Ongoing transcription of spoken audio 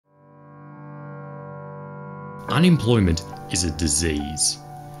Unemployment is a disease.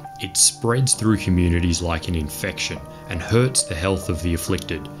 It spreads through communities like an infection and hurts the health of the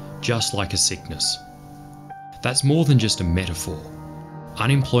afflicted, just like a sickness. That's more than just a metaphor.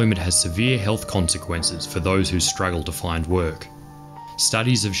 Unemployment has severe health consequences for those who struggle to find work.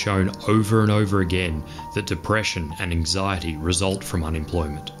 Studies have shown over and over again that depression and anxiety result from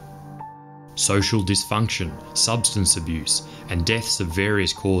unemployment. Social dysfunction, substance abuse, and deaths of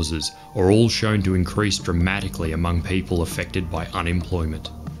various causes are all shown to increase dramatically among people affected by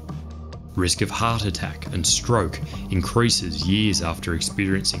unemployment. Risk of heart attack and stroke increases years after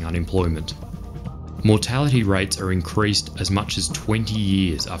experiencing unemployment. Mortality rates are increased as much as 20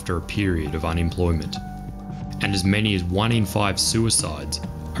 years after a period of unemployment. And as many as 1 in 5 suicides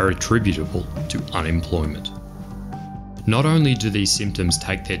are attributable to unemployment. Not only do these symptoms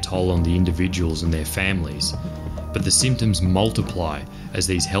take their toll on the individuals and their families, but the symptoms multiply as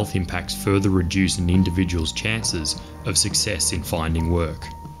these health impacts further reduce an individual's chances of success in finding work.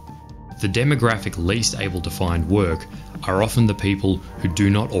 The demographic least able to find work are often the people who do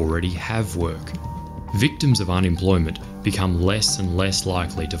not already have work. Victims of unemployment become less and less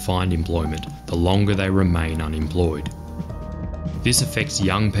likely to find employment the longer they remain unemployed. This affects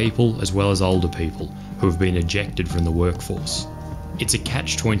young people as well as older people who have been ejected from the workforce. It's a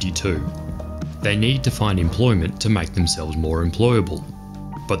catch-22. They need to find employment to make themselves more employable,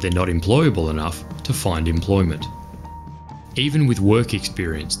 but they're not employable enough to find employment. Even with work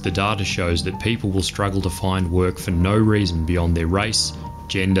experience, the data shows that people will struggle to find work for no reason beyond their race,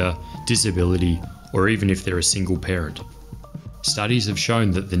 gender, disability, or even if they're a single parent. Studies have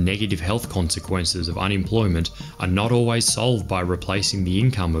shown that the negative health consequences of unemployment are not always solved by replacing the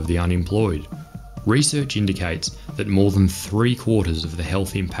income of the unemployed. Research indicates that more than 3/4 of the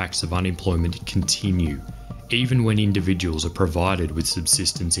health impacts of unemployment continue, even when individuals are provided with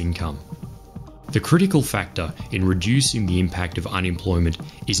subsistence income. The critical factor in reducing the impact of unemployment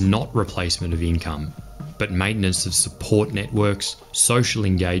is not replacement of income, but maintenance of support networks, social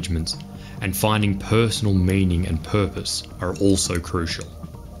engagements, and finding personal meaning and purpose are also crucial.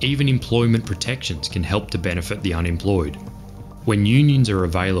 Even employment protections can help to benefit the unemployed. When unions are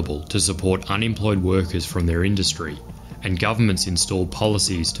available to support unemployed workers from their industry, and governments install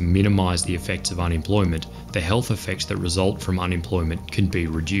policies to minimise the effects of unemployment, the health effects that result from unemployment can be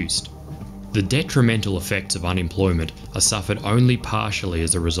reduced. The detrimental effects of unemployment are suffered only partially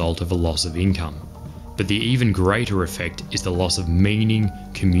as a result of a loss of income. But the even greater effect is the loss of meaning,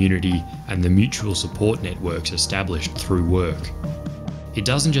 community, and the mutual support networks established through work. It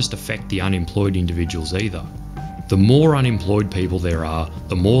doesn't just affect the unemployed individuals either. The more unemployed people there are,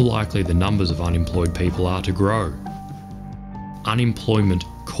 the more likely the numbers of unemployed people are to grow. Unemployment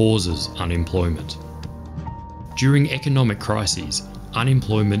causes unemployment. During economic crises,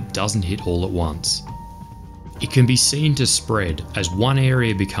 unemployment doesn't hit all at once. It can be seen to spread as one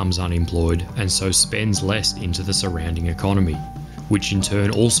area becomes unemployed and so spends less into the surrounding economy, which in turn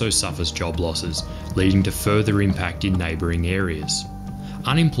also suffers job losses, leading to further impact in neighbouring areas.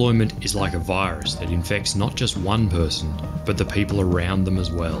 Unemployment is like a virus that infects not just one person, but the people around them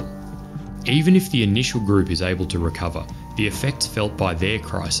as well. Even if the initial group is able to recover, the effects felt by their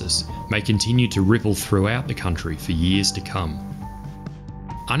crisis may continue to ripple throughout the country for years to come.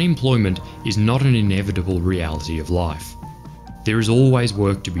 Unemployment is not an inevitable reality of life. There is always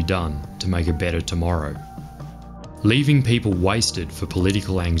work to be done to make a better tomorrow. Leaving people wasted for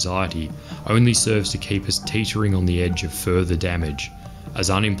political anxiety only serves to keep us teetering on the edge of further damage, as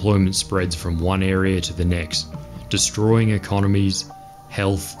unemployment spreads from one area to the next, destroying economies,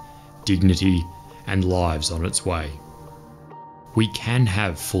 health, dignity, and lives on its way. We can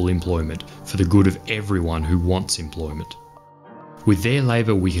have full employment for the good of everyone who wants employment. With their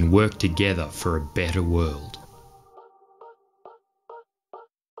labour, we can work together for a better world.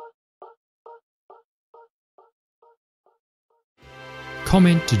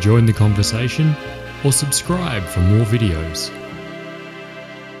 Comment to join the conversation, or subscribe for more videos.